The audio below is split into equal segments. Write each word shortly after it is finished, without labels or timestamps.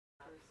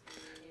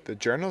The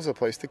journal is a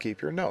place to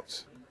keep your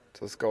notes.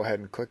 So let's go ahead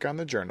and click on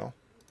the journal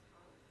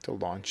to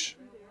launch.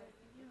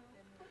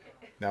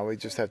 Now we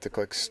just have to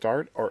click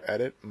Start or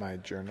Edit My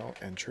Journal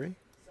Entry.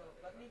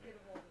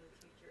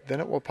 Then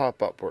it will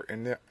pop up. We're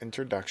in the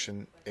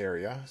introduction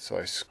area, so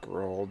I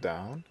scroll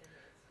down,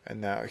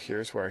 and now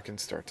here's where I can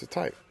start to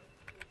type.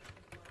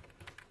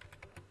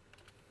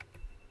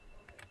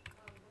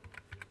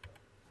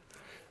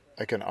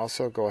 I can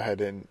also go ahead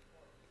and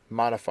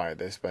modify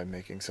this by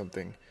making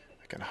something.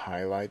 I can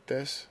highlight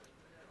this,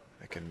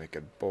 I can make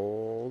it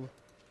bold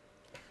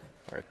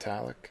or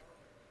italic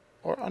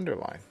or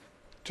underline,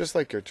 just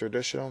like your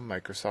traditional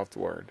Microsoft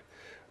Word.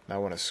 Now I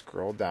want to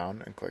scroll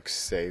down and click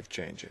Save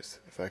Changes.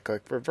 If I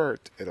click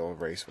Revert, it'll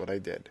erase what I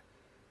did.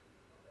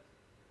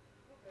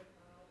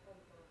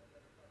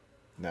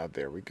 Now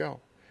there we go.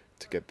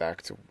 To get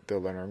back to the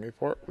learning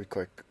report, we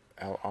click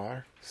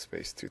LR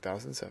space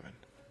 2007.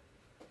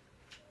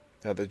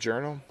 Now the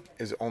journal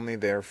is only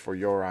there for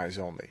your eyes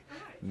only.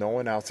 No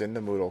one else in the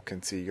Moodle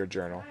can see your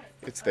journal.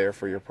 It's there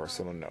for your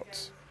personal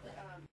notes.